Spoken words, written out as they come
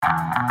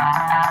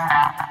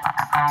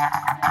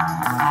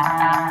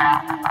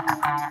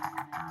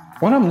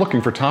When I'm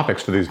looking for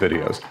topics for these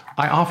videos,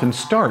 I often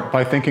start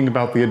by thinking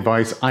about the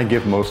advice I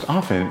give most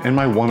often in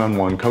my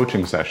one-on-one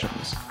coaching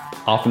sessions.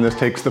 Often this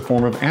takes the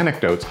form of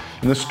anecdotes,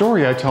 and the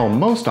story I tell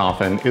most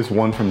often is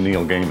one from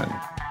Neil Gaiman.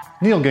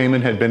 Neil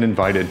Gaiman had been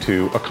invited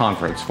to a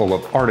conference full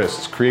of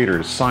artists,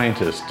 creators,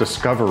 scientists,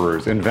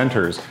 discoverers,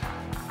 inventors,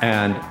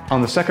 and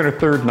on the second or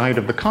third night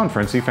of the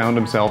conference, he found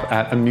himself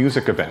at a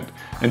music event.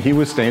 And he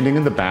was standing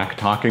in the back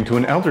talking to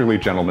an elderly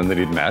gentleman that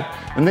he'd met,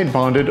 and they'd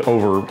bonded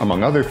over,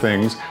 among other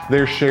things,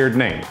 their shared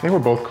name. They were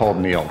both called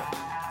Neil.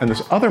 And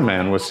this other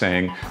man was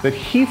saying that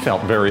he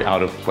felt very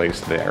out of place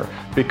there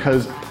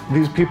because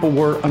these people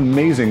were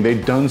amazing.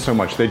 They'd done so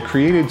much. They'd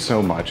created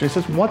so much. And he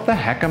says, what the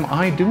heck am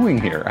I doing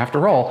here?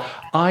 After all,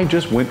 I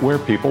just went where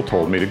people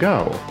told me to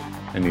go.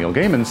 And Neil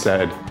Gaiman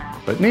said,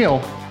 but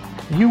Neil,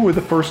 you were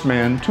the first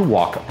man to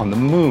walk on the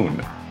moon,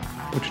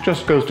 which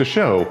just goes to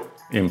show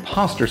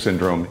imposter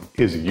syndrome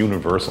is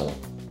universal.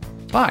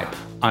 Hi,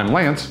 I'm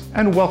Lance,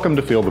 and welcome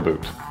to Feel the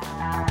Boot.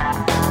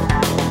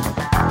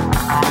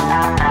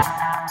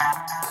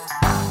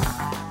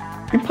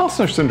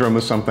 Imposter syndrome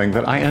is something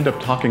that I end up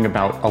talking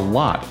about a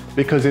lot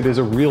because it is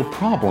a real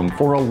problem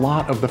for a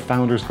lot of the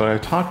founders that I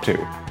talk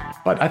to.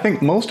 But I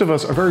think most of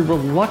us are very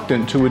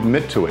reluctant to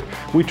admit to it.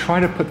 We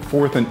try to put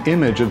forth an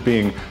image of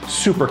being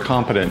super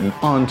competent and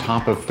on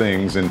top of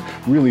things and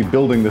really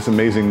building this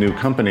amazing new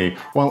company,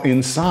 while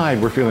inside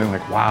we're feeling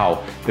like,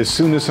 wow, as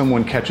soon as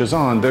someone catches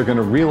on, they're going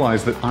to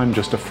realize that I'm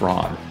just a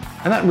fraud.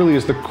 And that really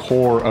is the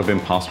core of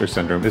imposter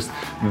syndrome, is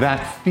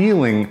that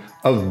feeling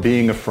of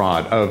being a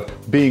fraud, of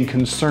being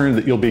concerned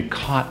that you'll be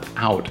caught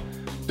out,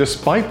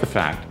 despite the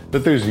fact that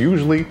there's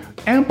usually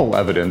ample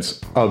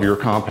evidence of your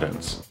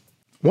competence.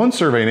 One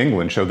survey in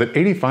England showed that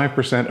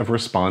 85% of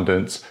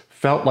respondents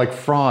felt like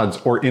frauds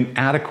or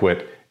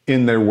inadequate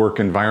in their work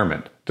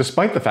environment,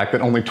 despite the fact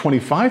that only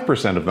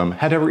 25% of them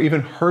had ever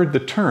even heard the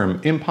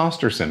term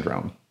imposter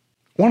syndrome.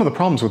 One of the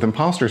problems with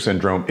imposter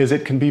syndrome is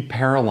it can be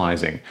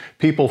paralyzing.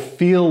 People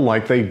feel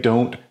like they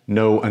don't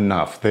know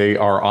enough. They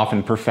are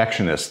often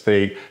perfectionists.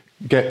 They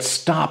get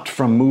stopped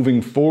from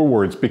moving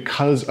forwards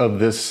because of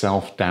this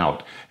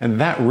self-doubt. And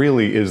that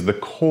really is the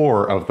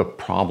core of the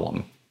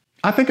problem.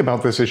 I think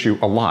about this issue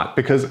a lot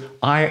because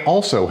I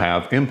also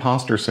have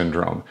imposter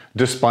syndrome,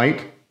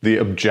 despite the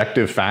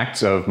objective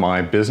facts of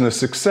my business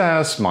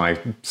success, my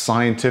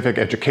scientific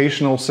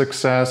educational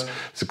success,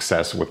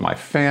 success with my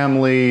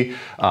family,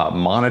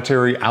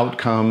 monetary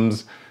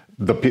outcomes,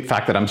 the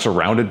fact that I'm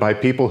surrounded by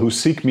people who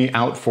seek me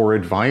out for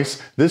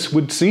advice. This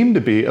would seem to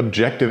be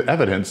objective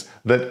evidence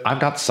that I've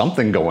got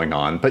something going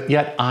on, but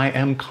yet I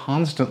am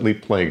constantly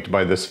plagued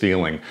by this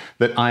feeling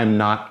that I am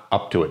not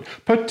up to it,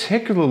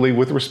 particularly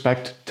with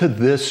respect to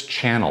this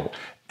channel.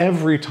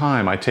 Every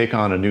time I take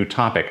on a new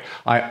topic,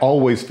 I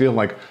always feel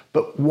like,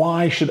 but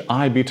why should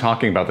I be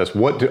talking about this?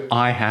 What do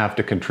I have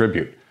to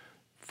contribute?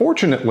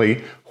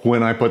 Fortunately,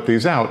 when I put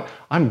these out,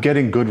 I'm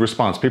getting good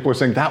response. People are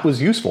saying, that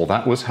was useful,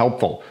 that was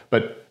helpful,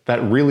 but that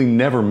really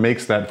never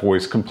makes that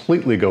voice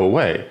completely go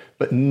away.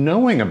 But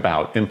knowing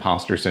about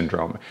imposter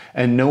syndrome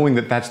and knowing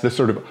that that's this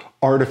sort of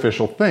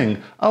artificial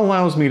thing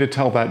allows me to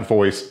tell that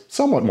voice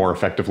somewhat more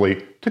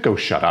effectively to go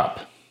shut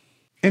up.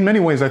 In many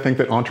ways, I think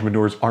that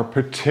entrepreneurs are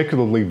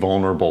particularly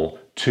vulnerable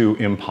to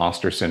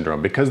imposter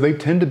syndrome because they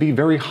tend to be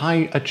very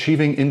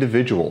high-achieving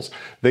individuals.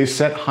 They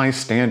set high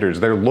standards.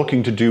 They're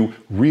looking to do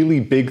really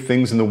big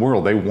things in the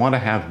world. They want to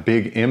have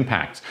big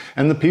impacts.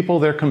 And the people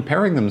they're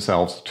comparing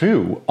themselves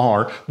to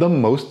are the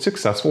most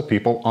successful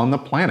people on the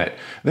planet.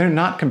 They're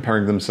not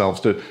comparing themselves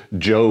to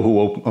Joe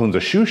who owns a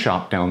shoe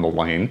shop down the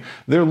lane.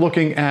 They're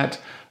looking at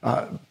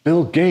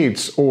Bill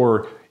Gates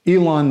or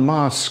Elon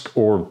Musk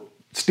or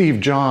Steve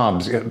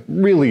Jobs,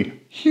 really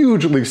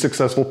hugely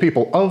successful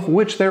people, of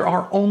which there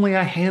are only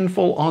a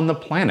handful on the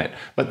planet.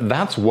 But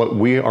that's what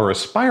we are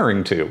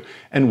aspiring to.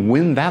 And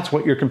when that's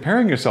what you're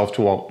comparing yourself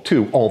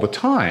to all the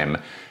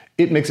time,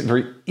 it makes it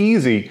very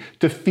easy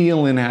to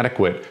feel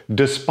inadequate,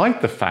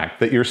 despite the fact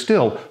that you're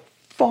still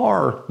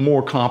far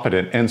more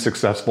competent and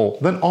successful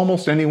than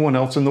almost anyone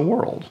else in the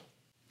world.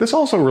 This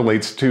also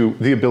relates to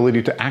the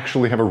ability to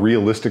actually have a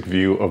realistic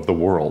view of the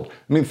world.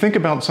 I mean, think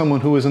about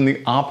someone who is on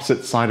the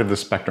opposite side of the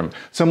spectrum,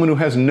 someone who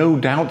has no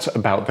doubts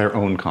about their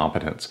own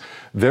competence.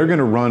 They're going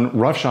to run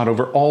roughshod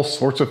over all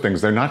sorts of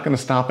things. They're not going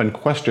to stop and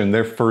question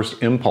their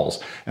first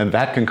impulse. And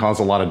that can cause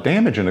a lot of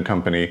damage in a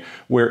company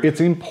where it's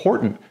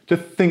important to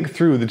think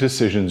through the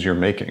decisions you're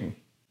making.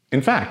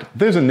 In fact,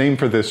 there's a name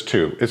for this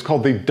too. It's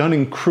called the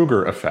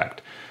Dunning-Kruger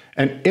effect.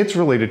 And it's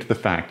related to the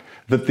fact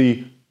that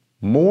the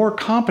more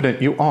competent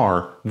you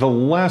are, the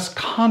less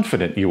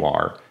confident you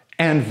are,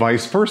 and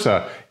vice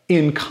versa.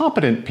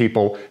 Incompetent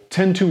people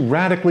tend to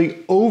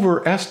radically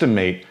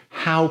overestimate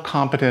how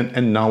competent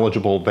and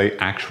knowledgeable they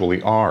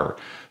actually are.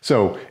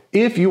 So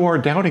if you are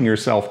doubting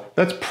yourself,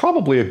 that's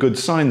probably a good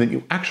sign that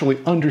you actually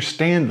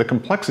understand the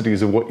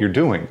complexities of what you're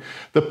doing.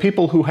 The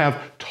people who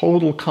have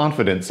total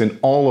confidence in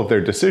all of their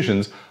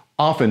decisions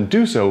often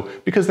do so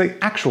because they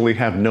actually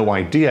have no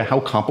idea how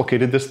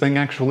complicated this thing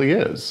actually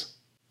is.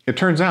 It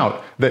turns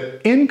out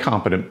that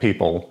incompetent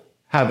people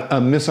have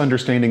a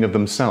misunderstanding of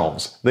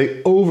themselves.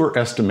 They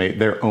overestimate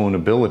their own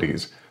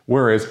abilities,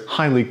 whereas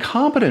highly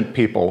competent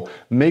people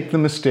make the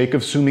mistake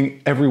of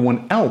assuming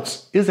everyone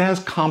else is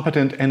as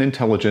competent and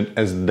intelligent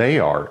as they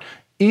are,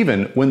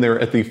 even when they're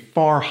at the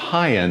far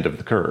high end of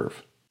the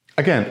curve.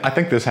 Again, I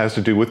think this has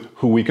to do with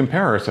who we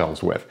compare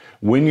ourselves with.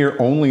 When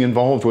you're only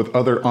involved with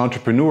other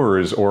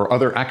entrepreneurs or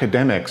other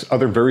academics,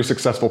 other very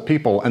successful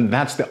people, and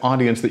that's the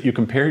audience that you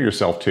compare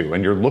yourself to,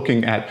 and you're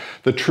looking at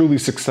the truly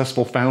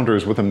successful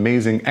founders with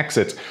amazing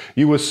exits,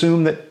 you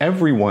assume that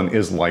everyone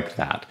is like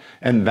that,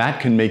 and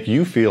that can make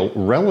you feel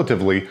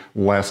relatively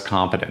less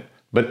competent.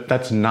 But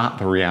that's not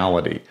the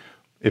reality.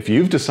 If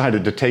you've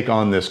decided to take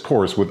on this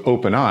course with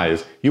open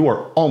eyes, you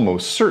are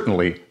almost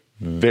certainly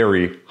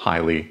very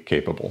highly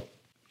capable.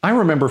 I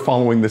remember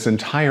following this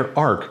entire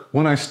arc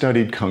when I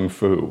studied Kung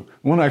Fu.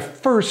 When I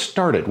first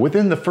started,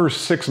 within the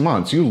first 6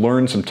 months, you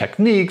learn some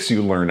techniques,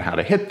 you learn how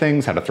to hit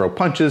things, how to throw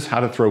punches, how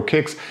to throw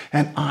kicks,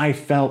 and I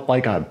felt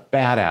like a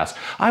badass.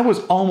 I was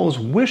almost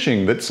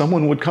wishing that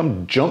someone would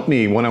come jump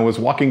me when I was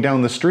walking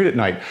down the street at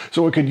night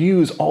so I could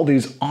use all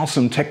these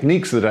awesome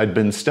techniques that I'd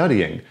been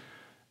studying.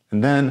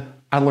 And then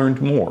I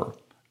learned more,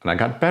 and I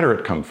got better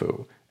at Kung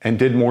Fu, and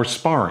did more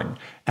sparring.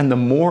 And the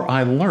more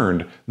I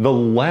learned, the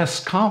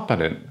less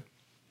competent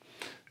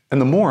and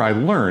the more I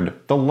learned,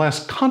 the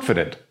less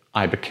confident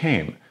I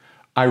became.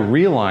 I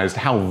realized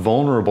how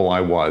vulnerable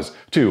I was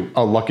to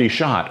a lucky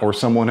shot or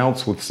someone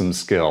else with some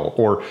skill,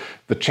 or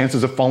the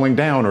chances of falling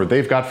down, or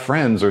they've got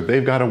friends, or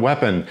they've got a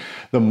weapon.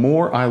 The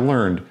more I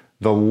learned,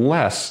 the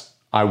less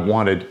I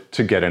wanted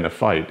to get in a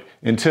fight.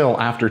 Until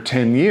after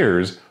 10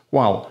 years,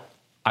 while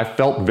I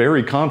felt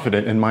very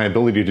confident in my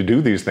ability to do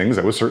these things,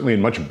 I was certainly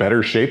in much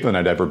better shape than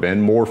I'd ever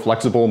been, more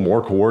flexible,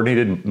 more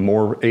coordinated,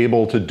 more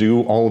able to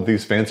do all of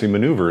these fancy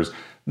maneuvers.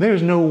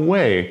 There's no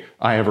way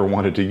I ever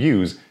wanted to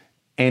use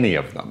any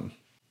of them.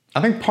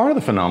 I think part of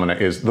the phenomena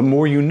is the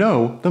more you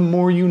know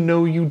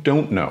you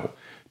don't know.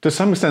 To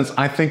some extent,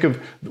 I think of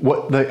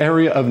what the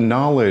area of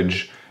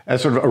knowledge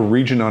as sort of a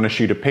region on a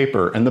sheet of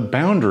paper, and the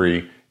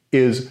boundary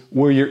is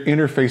where you're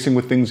interfacing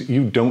with things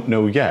you don't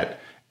know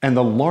yet. And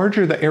the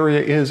larger the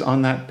area is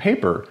on that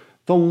paper,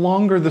 the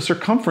longer the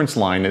circumference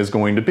line is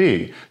going to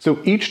be.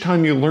 So each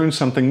time you learn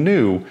something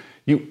new,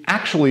 you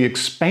actually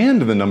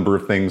expand the number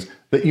of things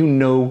that you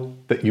know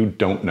that you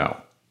don't know.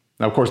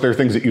 Now, of course, there are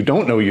things that you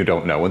don't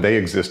know, and they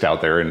exist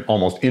out there in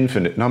almost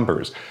infinite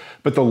numbers.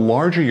 But the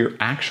larger your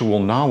actual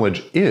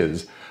knowledge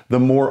is, the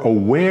more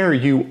aware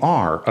you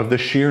are of the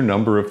sheer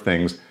number of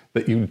things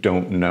that you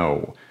don't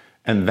know.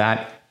 And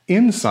that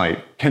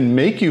insight can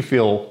make you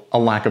feel a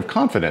lack of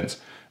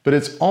confidence, but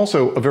it's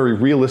also a very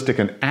realistic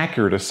and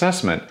accurate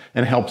assessment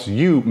and helps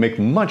you make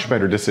much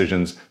better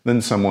decisions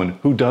than someone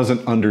who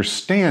doesn't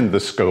understand the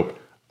scope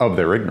of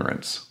their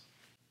ignorance.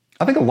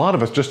 I think a lot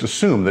of us just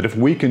assume that if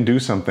we can do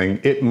something,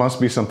 it must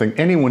be something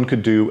anyone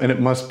could do, and it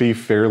must be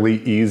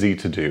fairly easy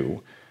to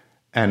do.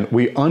 And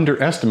we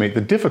underestimate the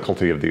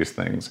difficulty of these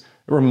things.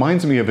 It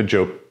reminds me of a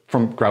joke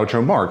from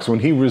Groucho Marx. When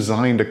he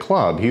resigned a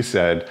club, he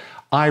said,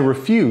 "I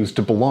refuse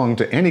to belong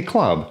to any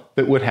club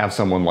that would have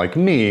someone like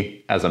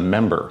me as a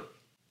member."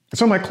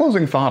 So my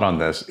closing thought on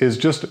this is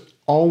just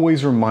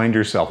always remind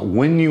yourself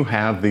when you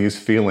have these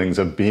feelings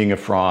of being a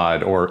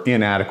fraud or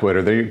inadequate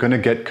or that you're going to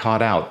get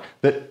caught out,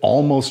 that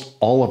almost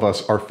all of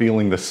us are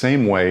feeling the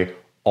same way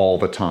all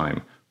the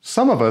time.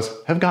 Some of us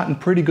have gotten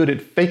pretty good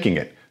at faking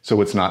it,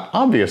 so it's not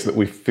obvious that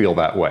we feel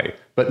that way,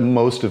 but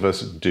most of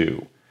us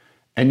do.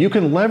 And you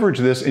can leverage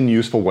this in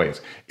useful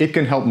ways. It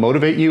can help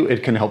motivate you.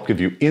 It can help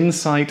give you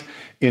insight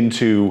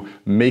into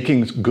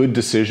making good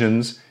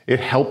decisions.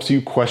 It helps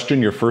you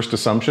question your first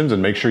assumptions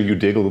and make sure you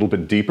dig a little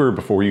bit deeper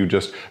before you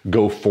just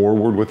go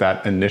forward with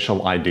that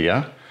initial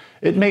idea.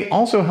 It may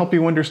also help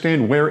you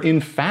understand where, in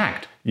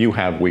fact, you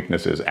have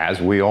weaknesses,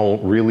 as we all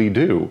really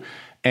do.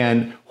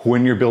 And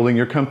when you're building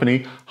your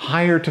company,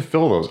 hire to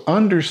fill those.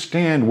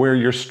 Understand where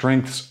your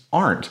strengths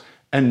aren't,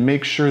 and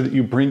make sure that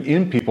you bring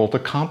in people to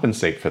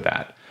compensate for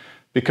that.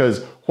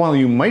 Because while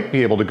you might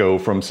be able to go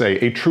from, say,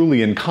 a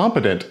truly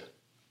incompetent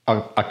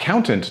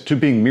accountant to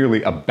being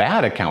merely a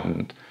bad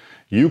accountant,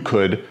 you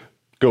could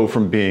go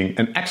from being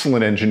an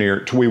excellent engineer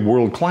to a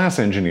world-class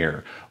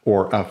engineer,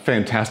 or a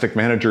fantastic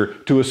manager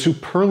to a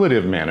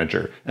superlative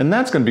manager, and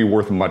that's going to be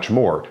worth much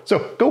more.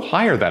 So go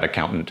hire that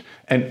accountant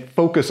and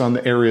focus on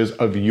the areas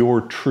of your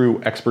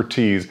true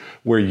expertise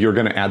where you're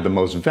going to add the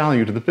most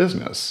value to the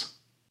business.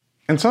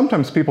 And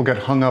sometimes people get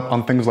hung up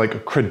on things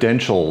like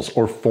credentials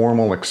or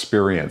formal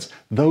experience.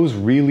 Those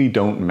really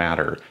don't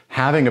matter.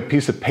 Having a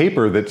piece of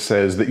paper that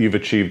says that you've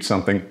achieved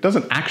something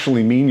doesn't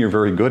actually mean you're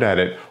very good at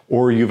it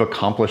or you've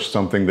accomplished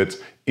something that's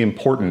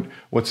important.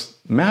 What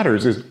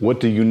matters is, what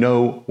do you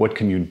know? What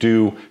can you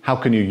do? How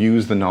can you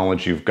use the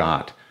knowledge you've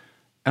got?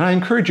 And I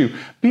encourage you,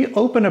 be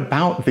open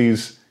about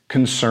these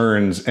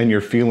concerns and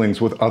your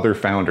feelings with other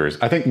founders.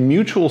 I think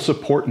mutual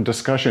support and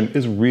discussion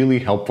is really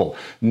helpful.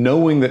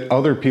 Knowing that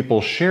other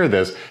people share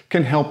this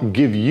can help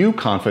give you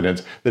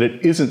confidence that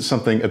it isn't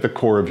something at the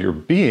core of your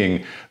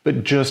being,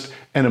 but just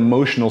an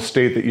emotional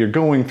state that you're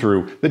going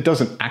through that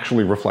doesn't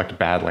actually reflect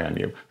badly on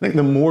you. I think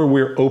the more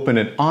we're open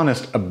and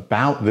honest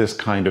about this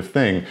kind of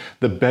thing,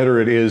 the better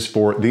it is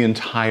for the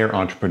entire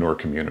entrepreneur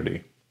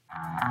community.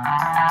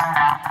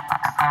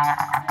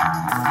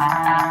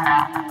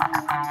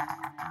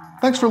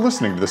 Thanks for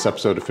listening to this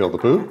episode of Feel the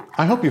Boot.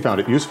 I hope you found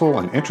it useful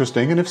and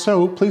interesting, and if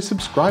so, please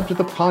subscribe to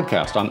the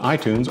podcast on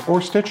iTunes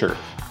or Stitcher.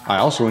 I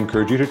also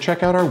encourage you to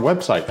check out our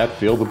website at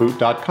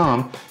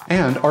feeltheboot.com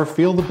and our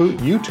Feel the Boot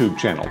YouTube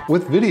channel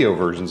with video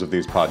versions of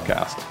these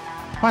podcasts.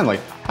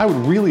 Finally, I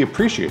would really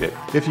appreciate it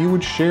if you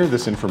would share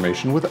this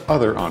information with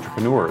other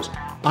entrepreneurs.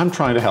 I'm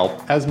trying to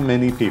help as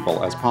many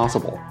people as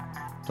possible.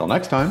 Till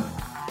next time,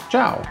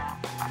 ciao.